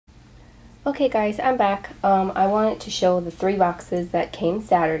Okay guys, I'm back. I wanted to show the 3 boxes that came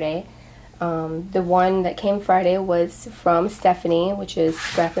Saturday. The one that came Friday was from Stephanie, which is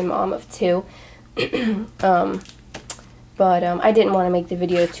Scrapping Mom of 2. I didn't want to make the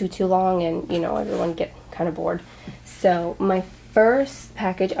video too long and, you know, everyone get kind of bored. So my first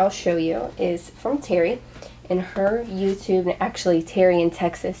package I'll show you is from Terri. And her YouTube, actually Terri in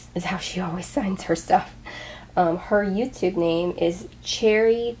Texas is how she always signs her stuff. Her YouTube name is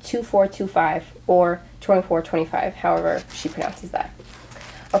Cherry2425 or 2425, however she pronounces that.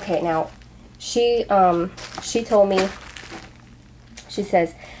 Okay, now she told me, she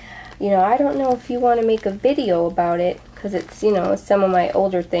says, you know, I don't know if you want to make a video about it because it's, you know, some of my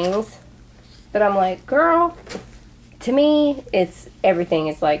older things. But I'm like, girl, to me, it's everything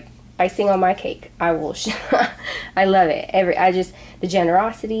is like icing on my cake. I will, I love it. The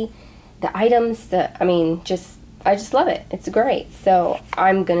generosity, the items, I just love it. It's great. So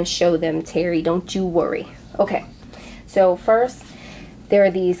I'm going to show them, Terri. Don't you worry. Okay. So first, there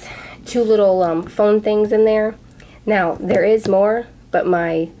are these 2 little phone things in there. Now, there is more, but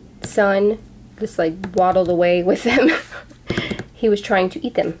my son just like waddled away with them. He was trying to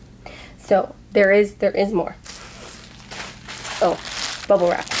eat them. So there is more. Oh, bubble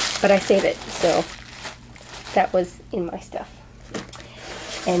wrap. But I saved it. So that was in my stuff.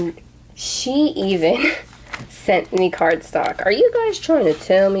 And she even sent me cardstock. Are you guys trying to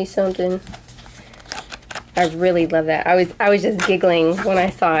tell me something? I really love that. I was just giggling when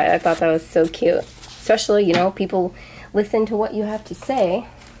I saw it. I thought that was so cute. Especially, you know, people listen to what you have to say.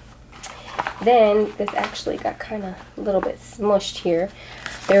 Then this actually got kind of a little bit smushed here.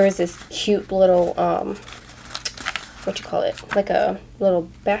 There was this cute little what you call it? Like a little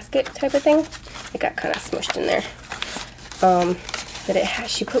basket type of thing. It got kind of smushed in there. But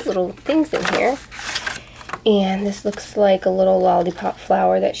she put little things in here. And this looks like a little lollipop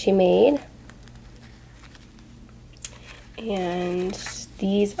flower that she made. And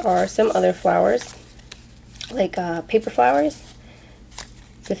these are some other flowers, like paper flowers.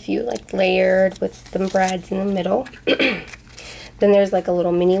 It's a few like layered with some brads in the middle. Then there's like a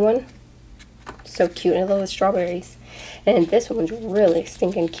little mini one. So cute, and I love the strawberries. And this one's really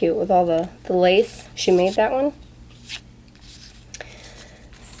stinking cute with all the lace. She made that one.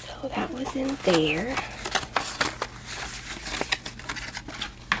 So that was in there.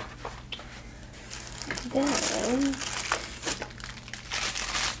 Then,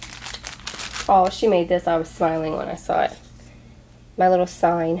 oh, she made this. I was smiling when I saw it. My little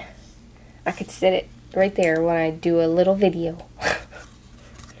sign. I could sit it right there when I do a little video.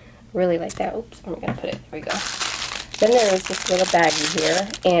 Really like that. Oops, I'm gonna put it. There we go. Then there is this little baggie here,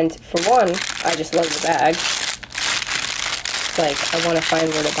 and for one, I just love the bag. It's like I want to find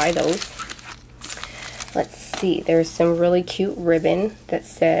where to buy those. Let's see. There's some really cute ribbon that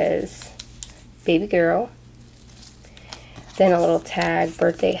says baby girl. Then a little tag,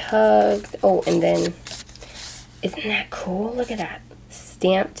 birthday hugs. Oh, and then, isn't that cool? Look at that.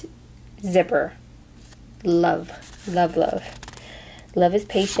 Stamped zipper. Love, love, love. Love is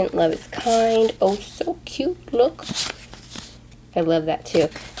patient, love is kind. Oh, so cute. Look. I love that too.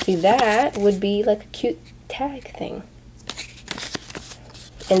 See, that would be like a cute tag thing.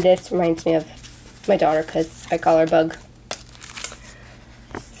 And this reminds me of my daughter because I call her Bug.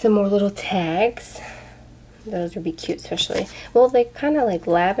 Some more little tags. Those would be cute, especially. Well, they kind of like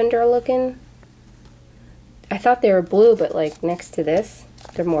lavender looking. I thought they were blue, but like next to this,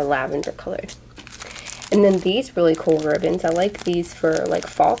 they're more lavender colored. And then these really cool ribbons. I like these for like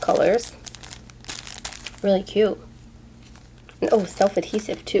fall colors. Really cute. And, oh,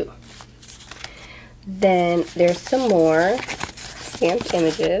 self-adhesive too. Then there's some more stamped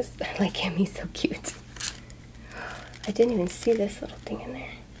images. Like Emmy's so cute. I didn't even see this little thing in there.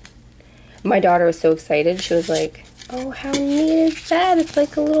 My daughter was so excited. She was like, oh, how neat is that? It's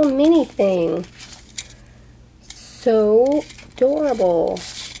like a little mini thing. So adorable.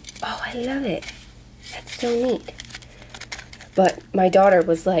 Oh, I love it. That's so neat. But my daughter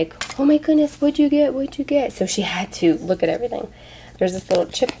was like, oh my goodness, what'd you get? What'd you get? So she had to look at everything. There's this little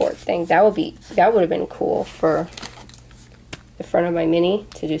chipboard thing. That would have been cool for the front of my mini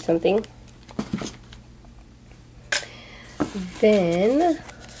to do something. Then,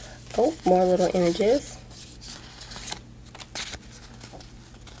 oh, more little images.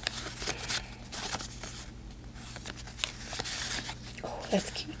 Oh, that's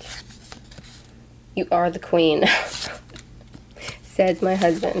cute. You are the queen, says my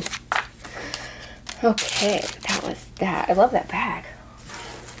husband. Okay, that was that. I love that bag.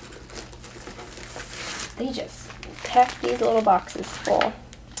 They just pack these little boxes full.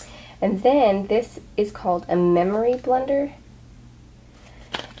 And then this is called a memory blender.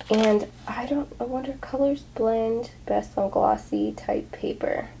 And I wonder, colors blend best on glossy type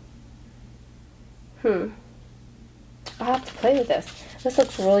paper. I'll have to play with this. This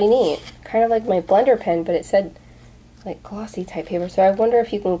looks really neat. Kind of like my blender pen, but it said like glossy type paper. So I wonder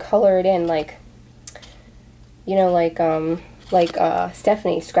if you can color it in like, you know, like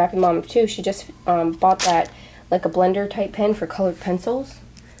Stephanie, Scrappy Mom too. She just bought that, like a blender type pen for colored pencils.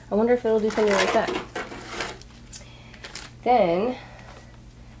 I wonder if it'll do something like that. Then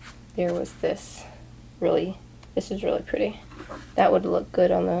there was this this is really pretty. That would look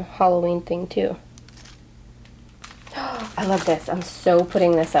good on the Halloween thing too. I love this. I'm so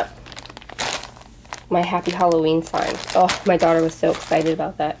putting this up. My Happy Halloween sign. Oh, my daughter was so excited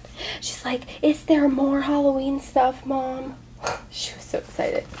about that. She's like, is there more Halloween stuff, Mom? She was so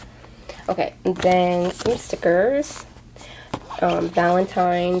excited. Okay, and then some stickers.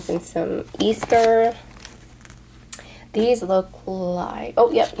 Valentine's and some Easter. These look like,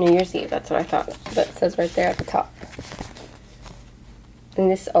 oh, yep, New Year's Eve. That's what I thought. That says right there at the top. And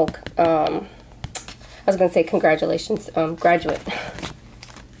this, I was going to say congratulations, graduate.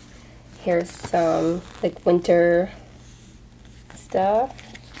 Here's some, like, winter stuff.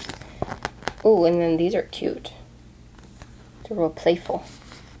 Oh, and then these are cute. They're real playful.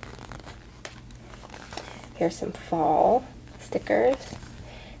 Here's some fall stickers.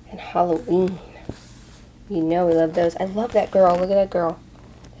 And Halloween. You know we love those. I love that girl. Look at that girl.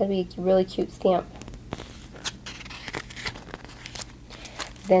 That'd be a really cute stamp.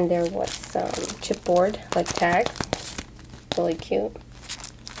 Then there was some chipboard, like tags. Really cute.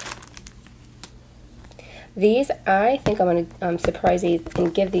 These, I think I'm going to surprise these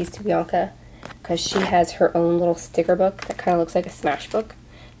and give these to Bianca because she has her own little sticker book that kind of looks like a smash book.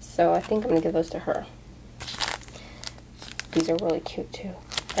 So I think I'm going to give those to her. These are really cute too.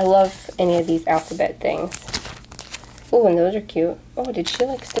 I love any of these alphabet things. Oh, and those are cute. Oh, did she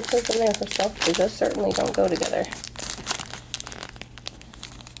like stick those in there herself? Because those certainly don't go together.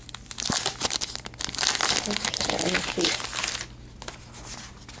 Okay, let me see.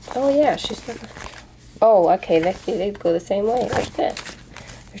 Oh yeah, she's got. Oh, okay. They go the same way, like this.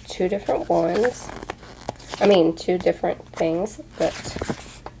 They're two different ones. I mean, two different things, but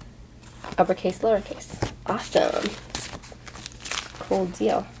uppercase, lowercase. Awesome. Cool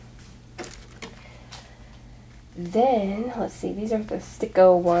deal. Then, let's see, these are the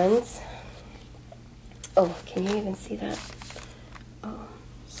Sticko ones. Oh, can you even see that?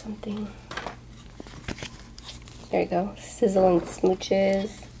 Something. There you go. Sizzle and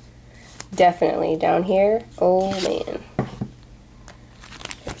Smooches. Definitely down here. Oh, man.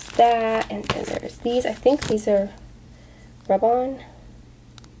 There's that, and then there's these. I think these are rub-on.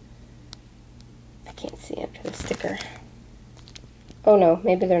 I can't see it for the sticker. Oh, no,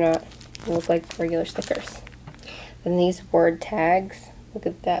 maybe they're not. They look like regular stickers. And these word tags. Look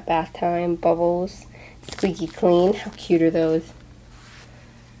at that. Bath time, bubbles, squeaky clean. How cute are those?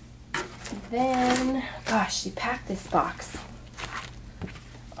 Then, gosh, she packed this box.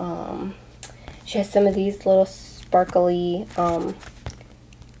 She has some of these little sparkly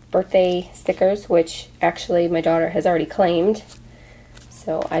birthday stickers, which actually my daughter has already claimed.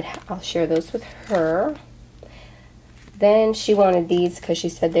 So I'll share those with her. Then she wanted these because she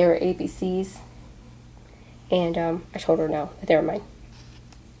said they were ABCs. And I told her no, that they were mine.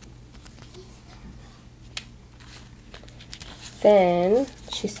 Then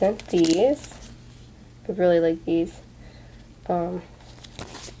she sent these. I really like these.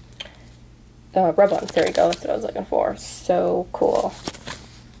 Rub-ons. There we go. That's what I was looking for. So cool.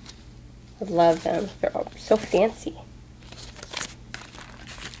 I love them. They're so fancy.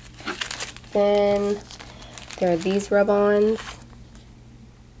 Then there are these rub-ons.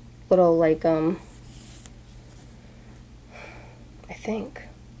 Little like I think.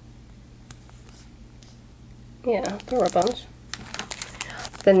 Yeah, the rub-ons.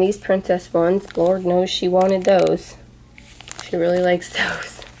 Then these princess ones, Lord knows she wanted those. She really likes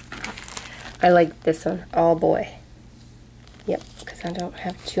those. I like this one, all boy. Yep, because I don't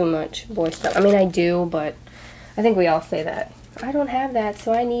have too much boy stuff. I mean, I do, but I think we all say that. I don't have that,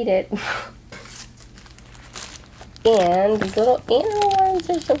 so I need it. And these little animal ones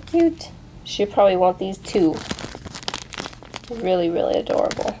are so cute. She'll probably want these too. Really, really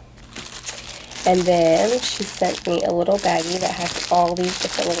adorable. And then she sent me a little baggie that has all these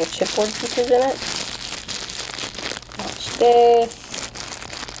different little chipboard pieces in it. Watch this.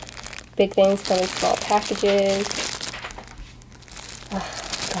 Big things come in small packages. Oh,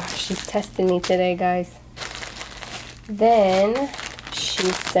 gosh, she's testing me today, guys. Then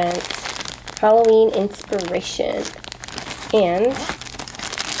she sent Halloween inspiration. And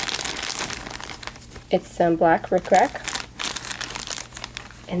it's some black RAK.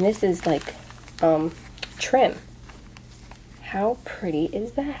 And this is like trim. How pretty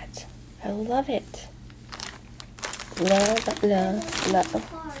is that? I love it. Love, love,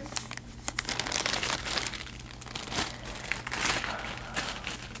 love.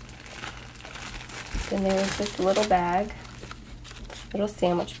 Then there was this little bag, little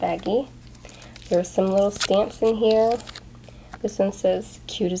sandwich baggie. There are some little stamps in here. This one says,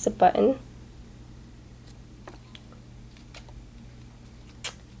 cute as a button.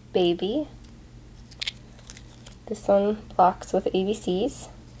 Baby. This one, blocks with ABCs.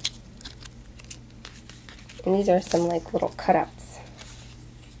 And these are some like little cutouts.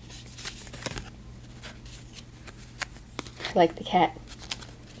 Like the cat.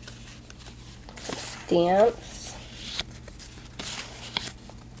 Some stamps.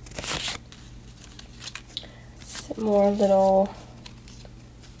 Some more little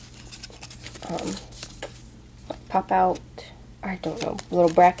pop out, I don't know,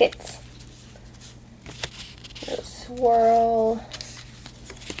 little brackets. Little swirl.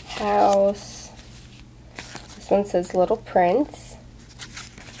 House. This one says Little Prince.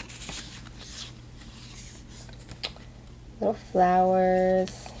 Little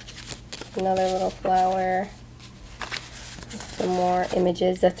flowers. Another little flower. Some more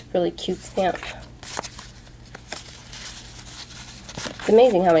images. That's a really cute stamp. It's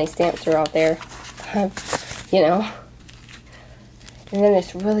amazing how many stamps are out there. You know. And then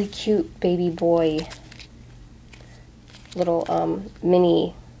this really cute baby boy. Little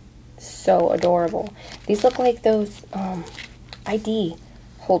mini. So adorable. These look like those ID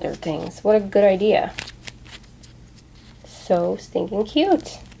holder things. What a good idea. So stinking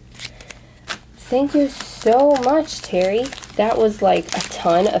cute. Thank you so much, Terri. That was like a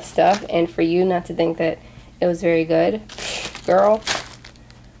ton of stuff, and for you not to think that it was very good, girl,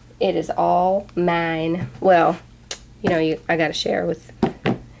 it is all mine. Well, you know, I gotta share with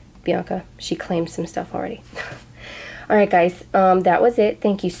Bianca. She claimed some stuff already. Alright guys, that was it.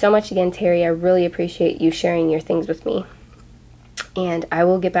 Thank you so much again, Terri. I really appreciate you sharing your things with me. And I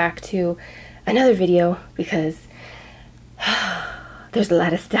will get back to another video because there's a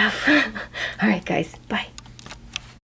lot of stuff. Alright guys, bye.